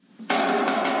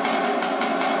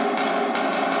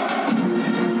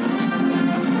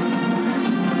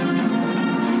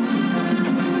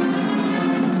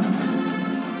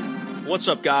What's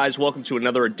up, guys? Welcome to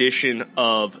another edition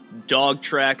of Dawg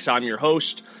Tracks. I'm your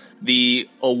host, the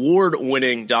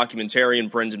award-winning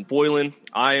documentarian Brendon Boylan.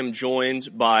 I am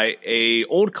joined by an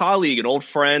old colleague, an old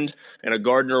friend, and a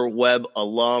Gardner-Webb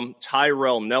alum,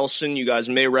 Tyrell Nelson. You guys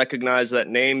may recognize that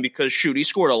name because, shoot, he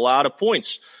scored a lot of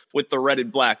points with the Red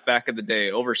and Black back in the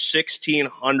day. Over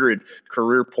 1,600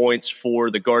 career points for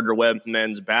the Gardner-Webb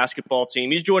men's basketball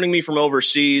team. He's joining me from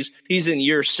overseas. He's in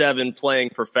year 7 playing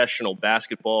professional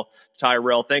basketball.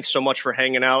 Tyrell, thanks so much for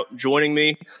hanging out, joining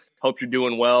me. Hope you're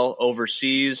doing well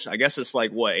overseas. I guess it's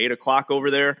like, 8 o'clock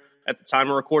over there at the time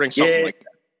of recording? Something like that.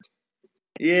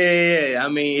 Yeah. I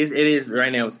mean, it is right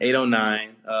now. It's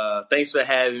 8:09. Thanks for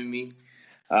having me.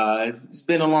 It's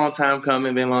been a long time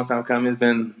coming. It's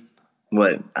been,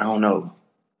 I don't know.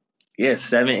 Yeah,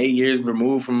 7-8 years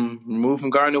removed from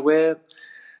Gardner-Webb.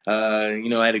 I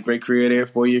had a great career there,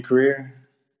 4-year career.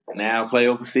 Now I play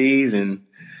overseas and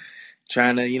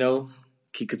trying to,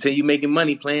 continue making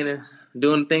money playing and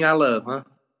doing the thing I love, huh?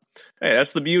 Hey,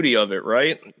 that's the beauty of it,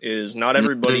 right? Is not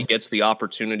everybody gets the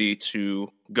opportunity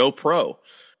to go pro,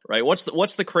 right? What's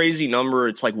the crazy number?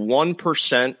 It's like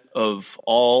 1% of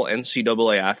all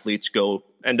NCAA athletes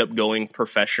end up going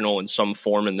professional in some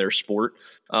form in their sport.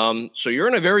 So you're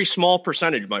in a very small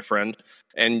percentage, my friend.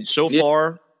 And so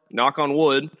far, knock on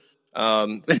wood,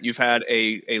 you've had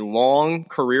a long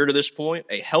career to this point,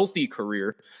 a healthy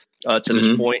career to this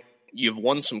point. You've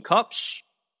won some cups.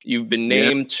 You've been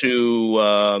named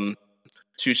to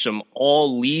some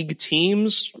all-league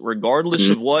teams, regardless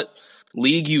of what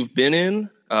league you've been in.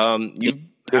 You've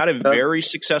had a very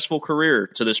successful career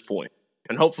to this point,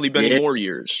 and hopefully many more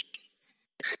years.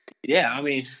 Yeah, I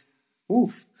mean,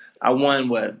 I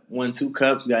won 2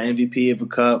 cups, got MVP of a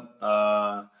cup,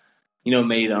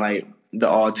 made like the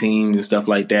all teams and stuff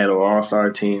like that, or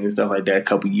all-star teams and stuff like that a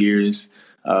couple years,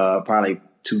 probably like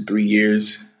 2-3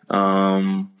 years.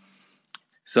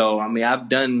 So I mean, I've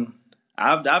done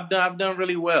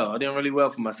really well. I did really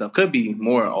well for myself. Could be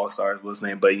more all-stars, what's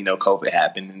name, but COVID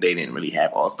happened and they didn't really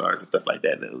have all-stars and stuff like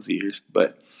that those years.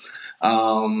 But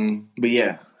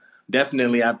yeah,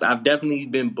 definitely, I've definitely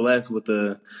been blessed with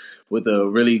a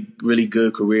really, really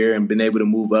good career and been able to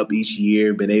move up each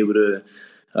year. Been able to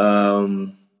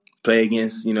play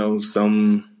against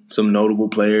some notable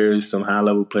players, some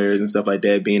high-level players and stuff like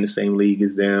that, be in the same league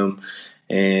as them,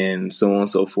 and so on and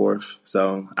so forth.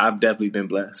 So I've definitely been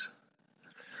blessed.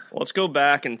 Well, let's go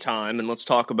back in time and let's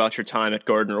talk about your time at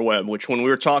Gardner-Webb, which when we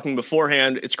were talking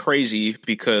beforehand, it's crazy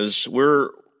because we're,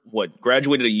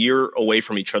 graduated a year away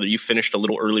from each other. You finished a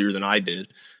little earlier than I did.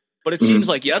 But it seems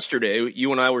like yesterday,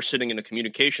 you and I were sitting in a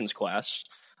communications class,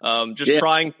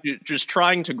 trying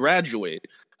to graduate.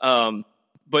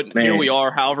 But here we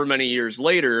are, however many years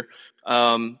later,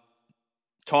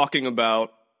 talking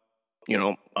about,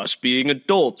 us being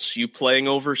adults, you playing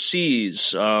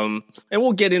overseas. And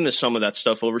we'll get into some of that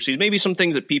stuff overseas. Maybe some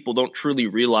things that people don't truly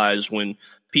realize when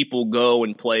people go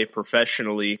and play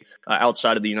professionally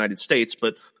outside of the United States.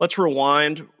 But let's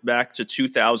rewind back to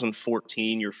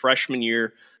 2014, your freshman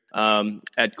year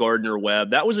at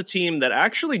Gardner-Webb. That was a team that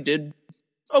actually did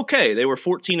okay. They were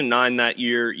 14-9 that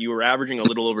year. You were averaging a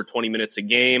little over 20 minutes a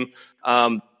game.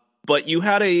 But you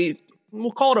had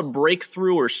we'll call it a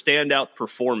breakthrough or standout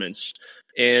performance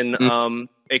in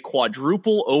a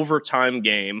quadruple overtime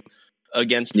game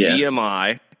against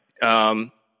EMI.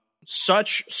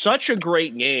 Such a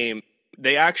great game.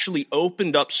 They actually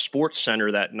opened up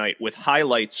SportsCenter that night with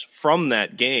highlights from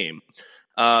that game.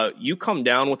 You come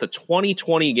down with a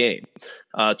 20-20 game,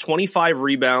 25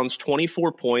 rebounds,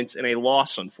 24 points, and a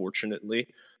loss, unfortunately.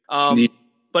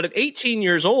 But at 18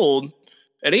 years old,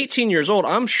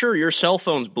 I'm sure your cell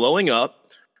phone's blowing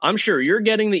up. I'm sure you're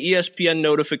getting the ESPN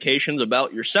notifications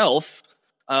about yourself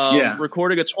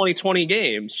recording a 20-20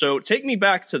 game. So take me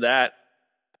back to that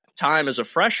time as a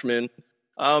freshman.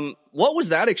 What was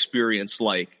that experience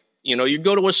like? You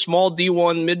go to a small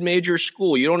D1 mid-major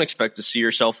school. You don't expect to see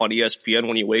yourself on ESPN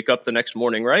when you wake up the next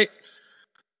morning, right?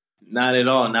 Not at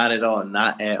all.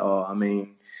 I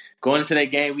mean, going into that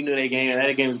game, we knew that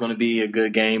game was going to be a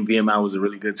good game. VMI was a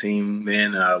really good team,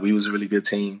 and we was a really good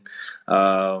team.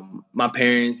 My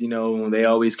parents, they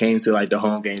always came to like the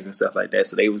home games and stuff like that,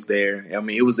 so they was there. I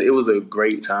mean, it was a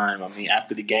great time. I mean,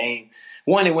 after the game,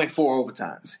 it went 4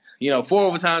 overtimes. 4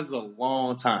 overtimes is a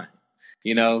long time.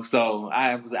 So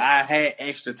I had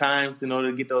extra time in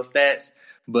order to get those stats,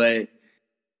 but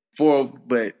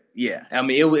yeah, I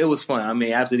mean, it was fun. I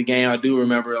mean, after the game, I do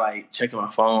remember like checking my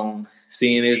phone,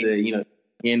 seeing there's a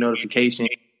notification.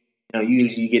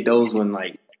 Usually you get those when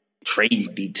like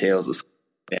trade details or something.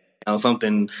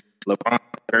 Something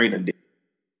LeBron did.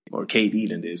 or KD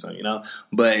done did something,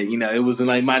 But, it was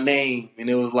like my name, and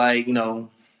it was like,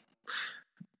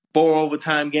 4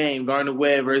 overtime game, Gardner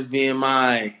Webb versus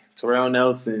BMI, Tyrell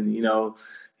Nelson,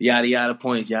 yada, yada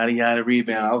points, yada, yada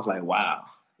rebound. I was like, wow.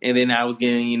 And then I was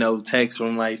getting, texts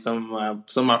from like some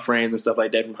of my friends and stuff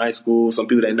like that from high school, some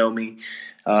people that know me,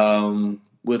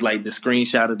 with like the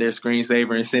screenshot of their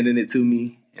screensaver and sending it to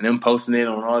me, and them posting it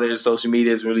on all their social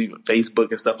medias, really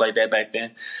Facebook and stuff like that back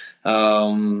then,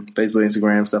 Facebook,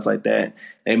 Instagram, stuff like that,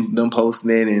 and them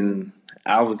posting it, and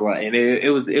I was like, and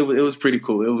it was pretty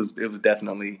cool. It was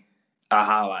definitely a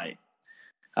highlight,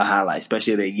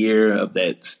 especially that year of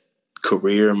that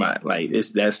career.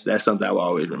 That's something I will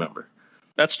always remember.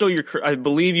 That's still I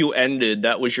believe you ended,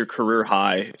 that was your career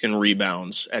high in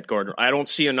rebounds at Gardner. I don't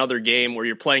see another game where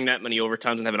you're playing that many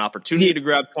overtimes and have an opportunity to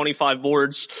grab 25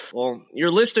 boards. Well,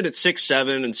 you're listed at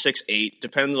 6'7" and 6'8".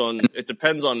 It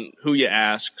depends on who you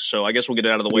ask. So I guess we'll get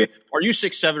it out of the way. Are you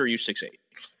 6'7" or are you 6'8"?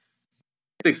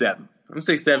 6'7". I'm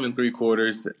 6'7"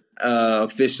 3/4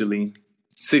 officially.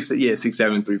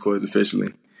 6'7" 3/4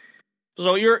 officially.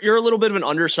 So you're a little bit of an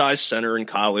undersized center in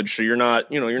college, so you're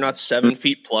not 7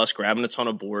 feet plus grabbing a ton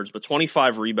of boards, but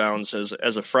 25 rebounds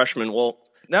as a freshman. Well,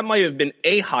 that might have been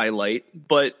a highlight,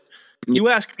 but you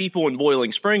ask people in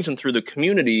Boiling Springs and through the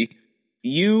community,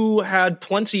 you had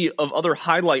plenty of other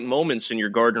highlight moments in your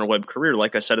Gardner Webb career.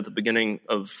 Like I said at the beginning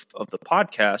of the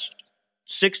podcast,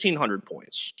 1,600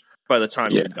 points by the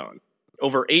time you're done,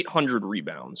 over 800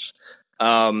 rebounds.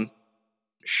 The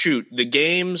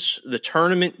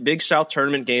tournament, Big South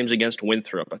tournament games against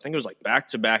Winthrop, I think it was like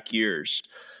back-to-back years.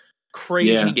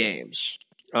 Crazy games.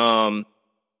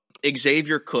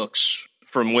 Xavier Cooks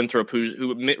from Winthrop,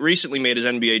 who recently made his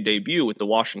NBA debut with the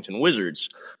Washington Wizards.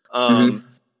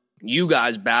 You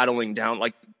guys battling down,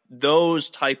 like those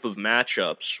type of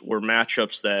matchups were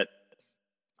matchups that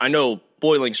I know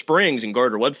Boiling Springs and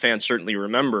Gardner Webb fans certainly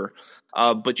remember.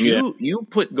 But you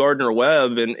put Gardner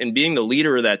Webb and being the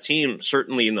leader of that team,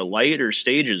 certainly in the later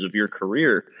stages of your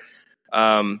career.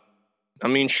 You're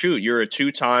a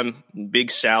 2-time Big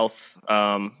South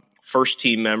first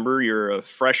team member. You're a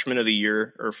freshman of the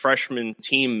year or freshman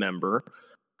team member.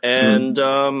 And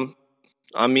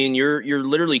you're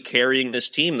literally carrying this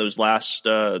team those last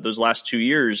 2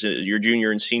 years, your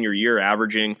junior and senior year,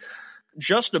 averaging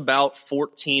just about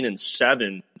 14 and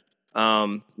 7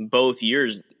 both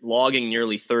years, logging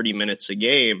nearly 30 minutes a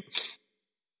game.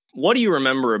 What do you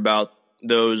remember about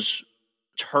those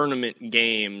tournament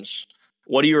games?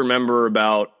 What do you remember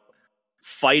about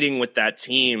fighting with that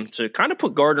team to kind of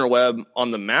put Gardner Webb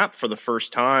on the map for the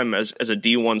first time as a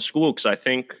D1 school? Because I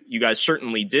think you guys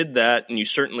certainly did that, and you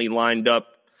certainly lined up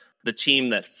the team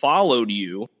that followed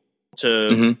you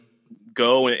to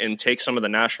go and take some of the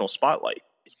national spotlight.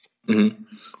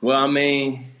 Well,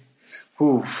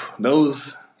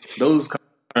 those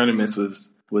tournaments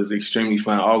was extremely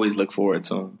fun. I always look forward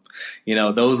to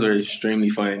them. Those are extremely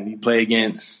fun. You play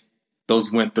against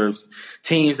those Winthrop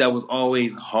teams that was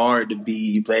always hard to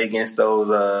beat. You play against those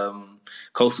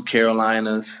Coastal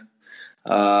Carolinas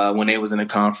when they was in the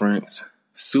conference.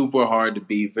 Super hard to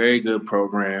beat. Very good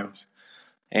programs.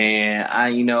 And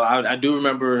I do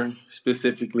remember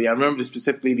specifically. I remember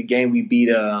specifically the game we beat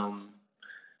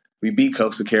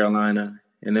Coastal Carolina,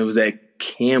 and it was at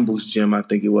Campbell's gym, I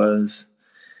think it was.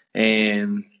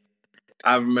 And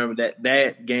I remember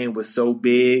that game was so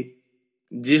big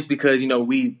just because, it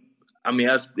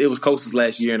was Coastal's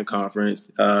last year in the conference.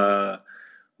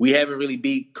 We haven't really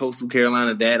beat Coastal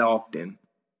Carolina that often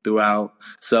throughout.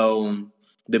 So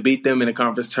to beat them in a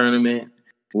conference tournament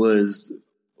was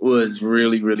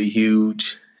really, really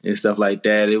huge and stuff like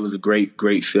that. It was a great,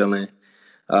 great feeling.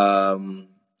 The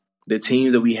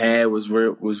team that we had was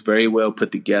very well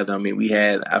put together. I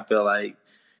feel like,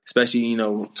 especially,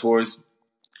 towards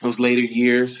those later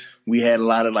years, we had a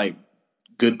lot of like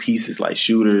good pieces, like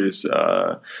shooters,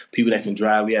 people that can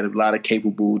drive. We had a lot of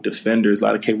capable defenders, a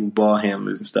lot of capable ball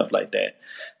handlers and stuff like that.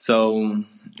 So,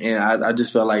 and I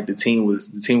just felt like the team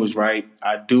was right.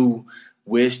 I do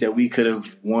wish that we could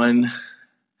have won.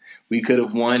 We could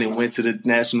have won and went to the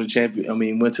national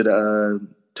champion. Went to the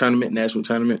national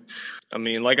tournament.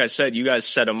 Like I said, you guys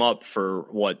set them up for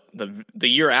what the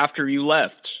year after you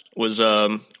left was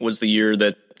the year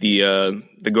that the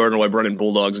Gardner Webb Runnin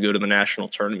Bulldogs go to the national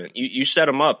tournament. You set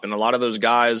them up, and a lot of those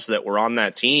guys that were on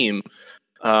that team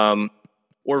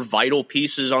were vital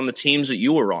pieces on the teams that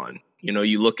you were on.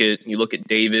 You look at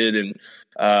David, and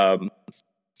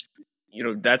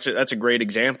that's a great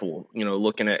example.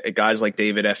 Looking at guys like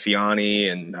David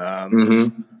Effiani and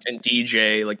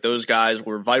DJ, like those guys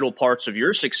were vital parts of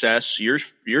your success your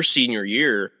senior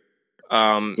year,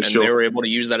 and they were able to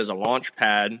use that as a launch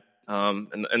pad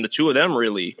and the two of them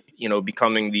really,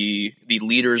 becoming the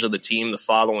leaders of the team the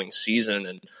following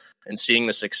season, and seeing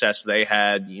the success they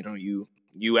had.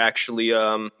 You actually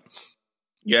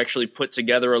put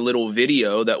together a little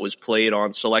video that was played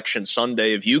on Selection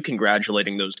Sunday of you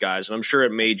congratulating those guys, and I'm sure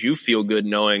it made you feel good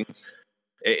knowing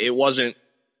it wasn't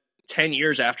 10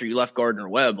 years after you left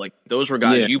Gardner-Webb. Like, those were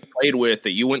guys you played with,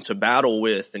 that you went to battle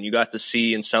with, and you got to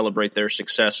see and celebrate their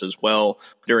success as well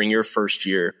during your first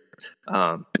year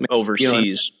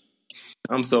overseas.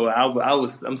 I'm so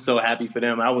happy for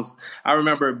them. I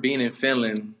remember being in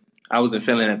Finland. I was in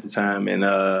Finland at the time, and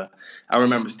I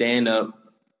remember staying up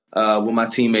with my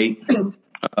teammate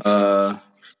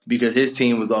because his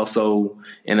team was also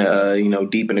in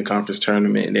deep in the conference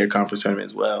tournament, in their conference tournament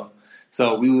as well.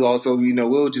 So we would also,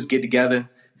 we'll just get together,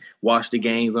 watch the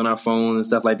games on our phones and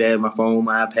stuff like that, my phone,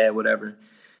 my iPad, whatever.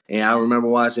 And I remember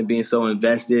watching, being so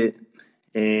invested,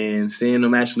 and seeing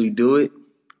them actually do it.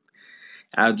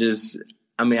 I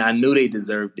knew they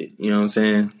deserved it. You know what I'm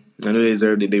saying? I knew they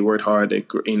deserved it. They worked hard. They're,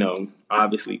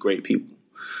 obviously great people.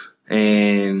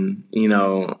 And,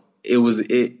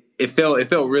 it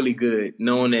felt really good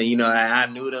knowing that, I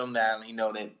knew them, that,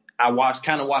 that I watched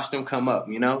them come up,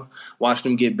 watched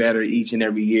them get better each and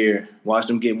every year, watched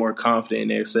them get more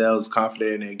confident in themselves,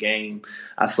 confident in their game.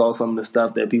 I saw some of the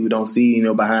stuff that people don't see,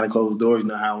 behind the closed doors,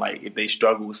 how, like, if they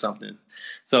struggle with something.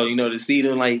 So, to see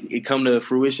them, like, it come to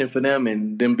fruition for them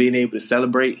and them being able to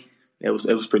celebrate, it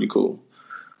was pretty cool.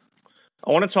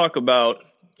 I want to talk about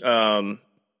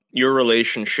your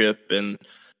relationship and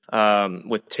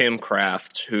with Tim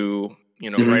Kraft, who,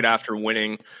 right after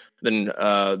winning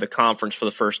the conference for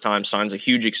the first time, signs a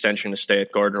huge extension to stay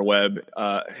at Gardner-Webb.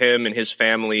 Him and his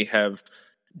family have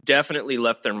definitely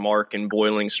left their mark in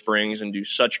Boiling Springs and do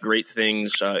such great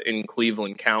things in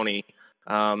Cleveland County.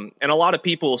 And a lot of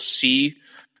people see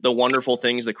the wonderful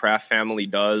things the Kraft family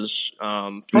does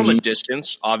from a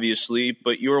distance, obviously,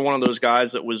 but you were one of those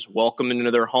guys that was welcomed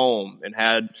into their home and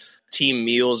had team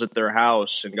meals at their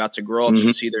house and got to grow up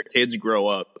and see their kids grow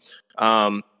up.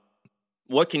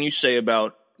 What can you say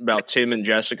about Tim and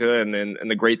Jessica and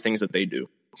the great things that they do?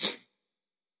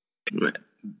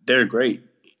 They're great.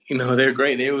 They're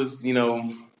great. It was,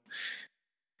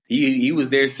 he was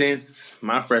there since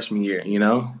my freshman year,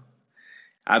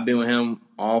 I've been with him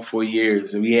all 4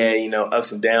 years, and we had,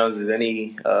 ups and downs as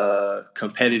any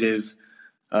competitive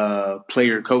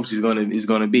player coach is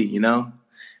gonna be.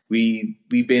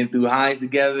 We've been through highs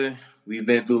together, we've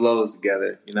been through lows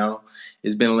together. It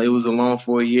was a long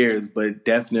 4 years, but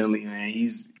definitely, man,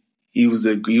 he was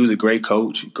a great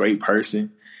coach, great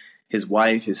person. His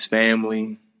wife, his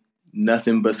family,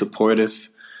 nothing but supportive,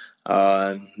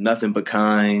 nothing but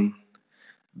kind,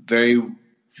 very,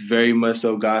 very much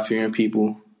so God-fearing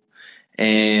people.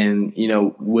 And,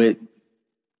 what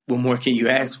more can you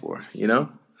ask for,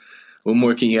 What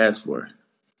more can you ask for?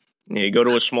 Yeah, you go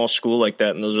to a small school like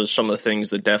that, and those are some of the things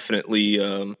that definitely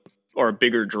are a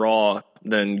bigger draw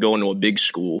than going to a big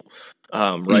school,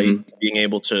 right? Being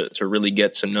able to really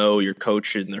get to know your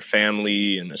coach and their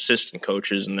family and assistant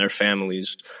coaches and their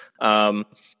families.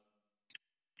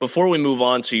 Before we move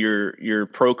on to your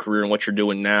pro career and what you're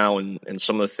doing now and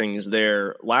some of the things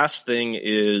there, last thing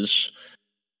is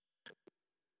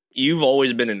you've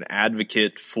always been an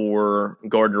advocate for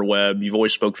Gardner-Webb. You've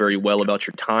always spoke very well about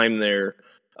your time there.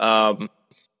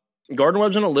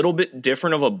 Gardner-Webb's in a little bit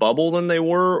different of a bubble than they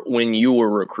were when you were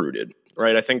recruited,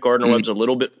 right? I think Gardner-Webb's a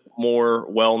little bit more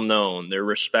well-known. They're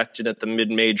respected at the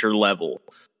mid-major level.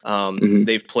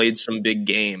 They've played some big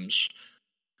games.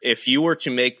 If you were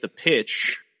to make the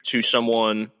pitch to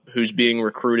someone who's being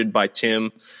recruited by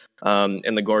Tim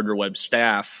and the Gardner-Webb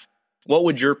staff, what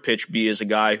would your pitch be as a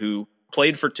guy who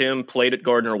played for Tim, played at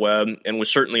Gardner-Webb, and was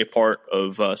certainly a part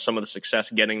of some of the success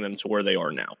getting them to where they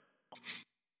are now?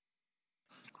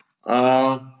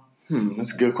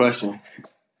 That's a good question.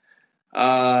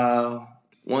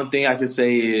 One thing I could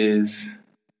say is,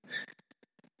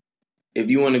 if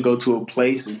you want to go to a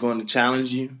place that's going to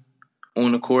challenge you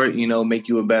on the court, make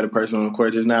you a better person on the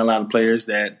court, there's not a lot of players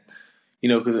that,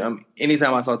 because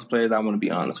anytime I talk to players, I want to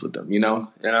be honest with them,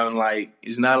 and I'm like,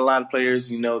 there's not a lot of players,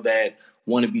 that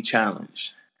want to be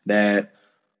challenged, that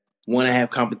want to have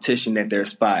competition at their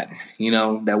spot,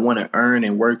 that want to earn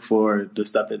and work for the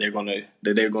stuff that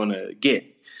they're gonna get.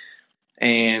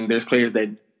 And there's players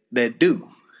that do,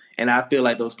 and I feel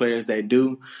like those players that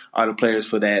do are the players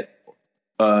for that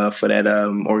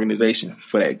organization,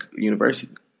 for that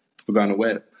university, for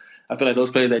Gardner-Webb. I feel like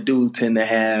those players that do tend to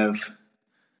have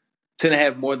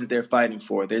more that they're fighting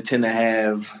for. They tend to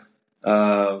have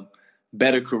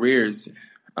better careers,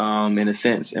 in a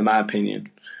sense, in my opinion.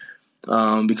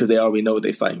 because they already know what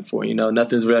they're fighting for.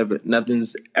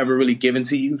 Nothing's ever really given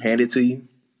to you, handed to you.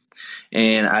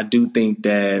 And I do think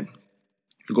that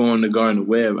going to Gardner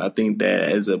Webb, I think that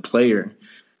as a player,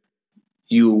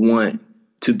 you want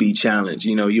to be challenged.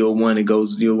 You'll want to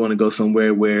go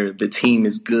somewhere where the team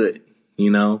is good.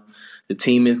 The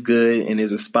team is good and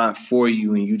there's a spot for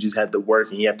you, and you just have to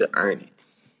work and you have to earn it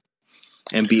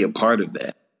and be a part of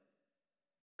that.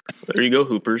 There you go,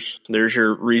 Hoopers. There's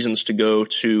your reasons to go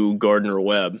to Gardner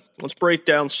Webb. Let's break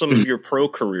down some of your pro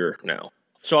career now.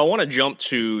 So I want to jump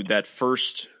to that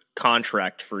first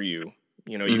contract for you.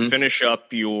 You finish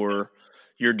up your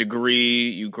degree,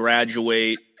 you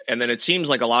graduate, and then it seems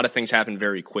like a lot of things happen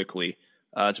very quickly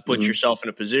to put yourself in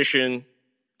a position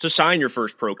to sign your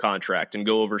first pro contract and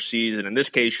go overseas. And in this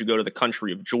case, you go to the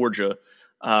country of Georgia.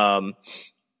 Can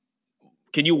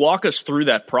you walk us through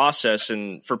that process?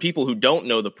 And for people who don't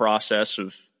know the process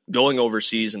of going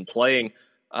overseas and playing,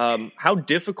 how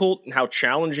difficult and how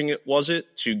challenging was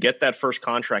it to get that first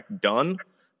contract done?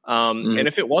 And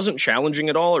if it wasn't challenging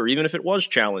at all, or even if it was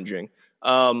challenging,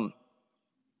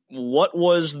 what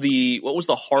was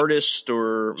the hardest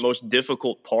or most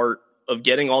difficult part of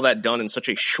getting all that done in such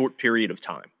a short period of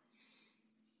time?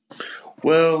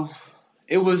 Well,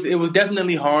 it was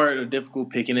definitely hard or difficult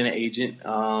picking an agent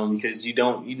because you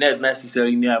not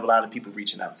necessarily have a lot of people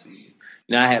reaching out to you.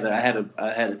 I had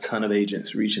a ton of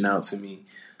agents reaching out to me,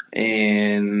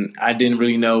 and I didn't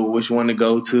really know which one to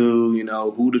go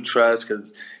to, who to trust,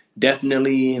 because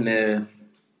definitely in the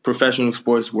professional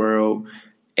sports world,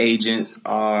 agents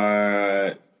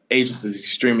is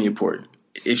extremely important.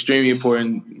 Extremely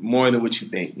important, more than what you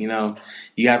think. You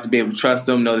have to be able to trust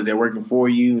them, know that they're working for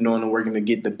you, knowing they're working to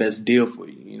get the best deal for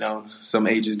you. Some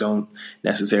agents don't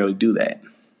necessarily do that.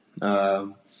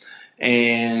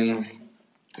 And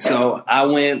so I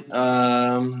went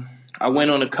on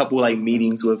a couple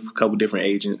meetings with a couple different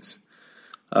agents.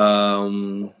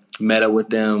 Met up with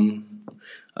them,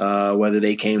 whether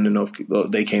they came to North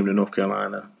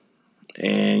Carolina.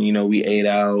 And, we ate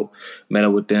out, met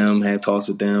up with them, had talks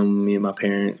with them, me and my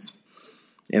parents.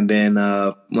 And then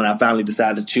when I finally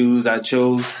decided to choose, I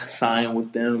chose sign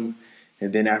with them.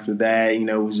 And then after that,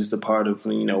 it was just a part of,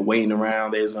 waiting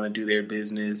around. They was going to do their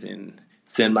business and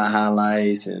send my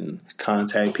highlights and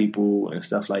contact people and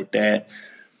stuff like that.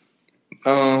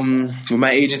 With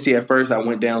my agency at first, I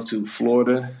went down to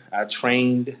Florida. I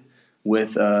trained in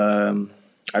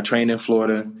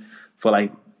Florida for a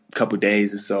couple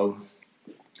days or so.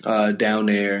 Down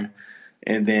there,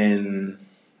 and then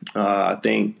I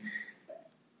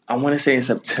want to say in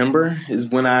September is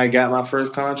when I got my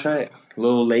first contract. A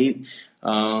little late.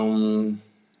 Got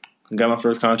my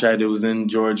first contract. It was in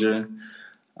Georgia.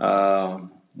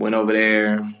 Went over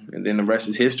there, and then the rest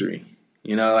is history.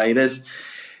 That's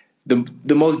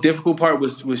the most difficult part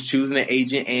was choosing an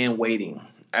agent and waiting.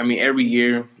 I mean, every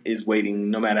year is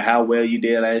waiting. No matter how well you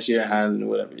did last year,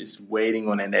 it's waiting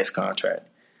on that next contract.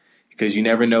 Because you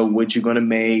never know what you're going to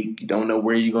make. You don't know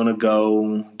where you're going to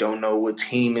go. Don't know what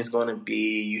team it's going to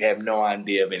be. You have no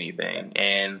idea of anything.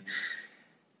 And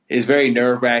it's very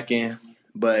nerve-wracking,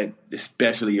 but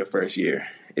especially your first year,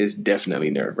 it's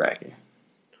definitely nerve-wracking.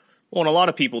 Well, and a lot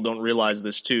of people don't realize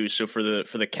this too. So for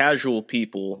the casual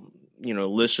people,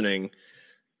 listening,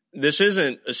 this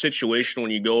isn't a situation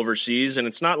when you go overseas, and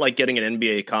it's not like getting an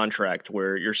NBA contract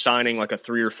where you're signing a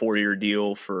 3 or 4 year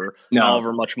deal for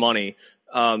however much money.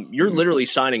 You're literally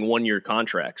signing 1 year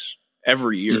contracts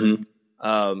every year.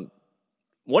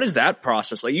 What is that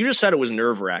process like? You just said it was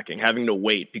nerve-wracking having to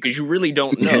wait because you really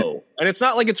don't know. And it's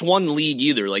not like it's one league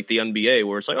either, like the NBA,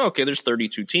 where it's okay, there's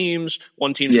 32 teams.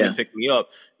 One team's going to pick me up.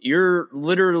 You're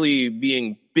literally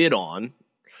being bid on,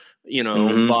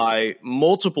 by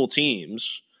multiple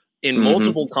teams in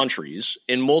multiple countries,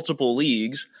 in multiple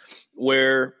leagues,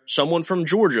 where someone from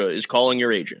Georgia is calling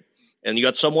your agent. And you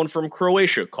got someone from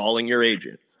Croatia calling your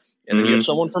agent. And then you have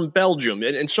someone from Belgium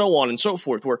and so on and so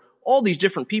forth, where all these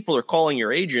different people are calling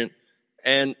your agent.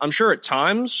 And I'm sure at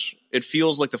times it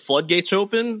feels like the floodgates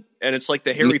open and it's like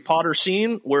the Harry Potter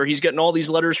scene where he's getting all these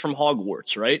letters from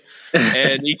Hogwarts, right?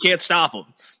 And you can't stop him.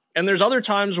 And there's other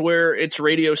times where it's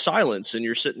radio silence and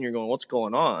you're sitting here going, what's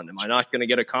going on? Am I not going to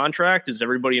get a contract? Is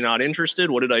everybody not interested?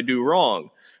 What did I do wrong?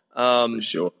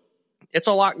 Sure. It's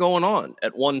a lot going on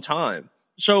at one time.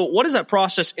 So what does that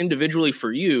process individually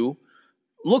for you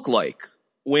look like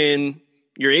when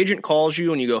your agent calls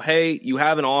you and you go, hey, you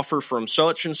have an offer from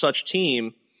such and such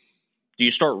team? Do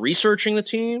you start researching the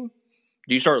team?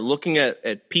 Do you start looking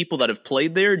at people that have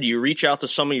played there? Do you reach out to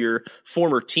some of your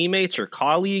former teammates or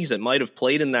colleagues that might have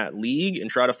played in that league and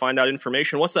try to find out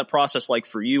information? What's that process like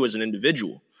for you as an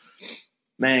individual?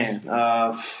 Man,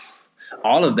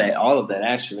 All of that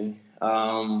actually.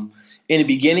 In the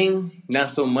beginning, not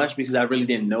so much because I really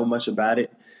didn't know much about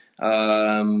it.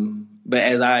 But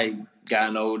as I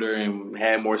gotten older and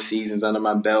had more seasons under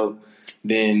my belt,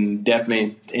 then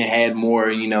definitely it had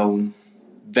more,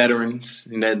 veterans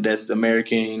that's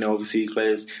American, overseas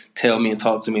players tell me and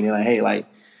talk to me. And they're like, hey, like,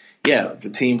 yeah, if a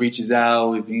team reaches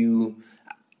out,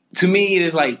 to me, it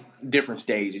is like different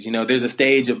stages. There's a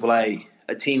stage of like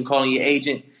a team calling your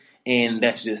agent, and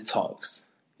that's just talks.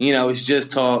 It's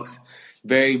just talks,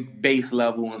 very base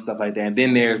level and stuff like that. And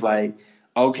then there's like,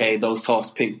 okay, those talks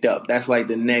picked up. That's like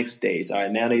the next stage. All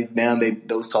right, now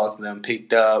those talks them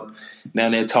picked up. Now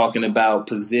they're talking about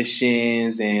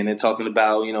positions, and they're talking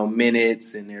about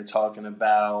minutes, and they're talking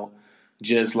about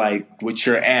just like what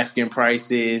your asking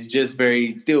price is, just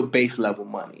very still base level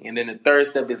money. And then the third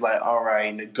step is like, all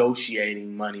right,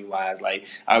 negotiating money wise, like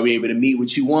are we able to meet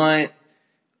what you want,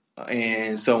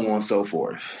 and so on and so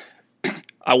forth.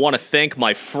 I want to thank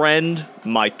my friend,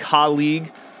 my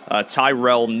colleague,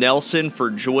 Tyrell Nelson, for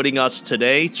joining us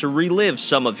today to relive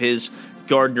some of his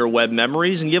Gardner-Webb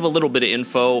memories and give a little bit of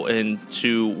info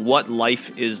into what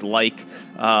life is like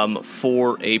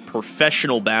for a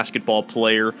professional basketball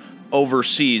player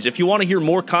overseas. If you want to hear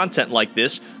more content like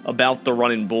this about the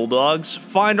Runnin Bulldogs,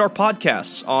 find our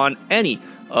podcasts on any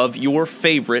of your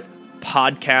favorite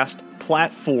podcast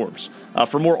platforms.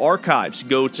 For more archives,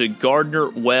 go to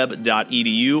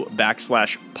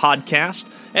gardnerwebb.edu/podcast.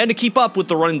 And to keep up with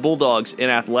the Runnin Bulldogs in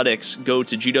athletics, go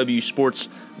to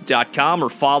gwsports.com or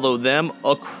follow them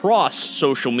across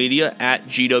social media at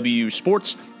GWU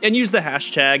Sports and use the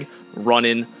hashtag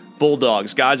Runnin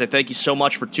Bulldogs. Guys, I thank you so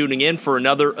much for tuning in for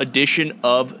another edition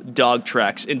of Dawg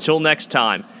Tracks. Until next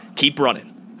time, keep running.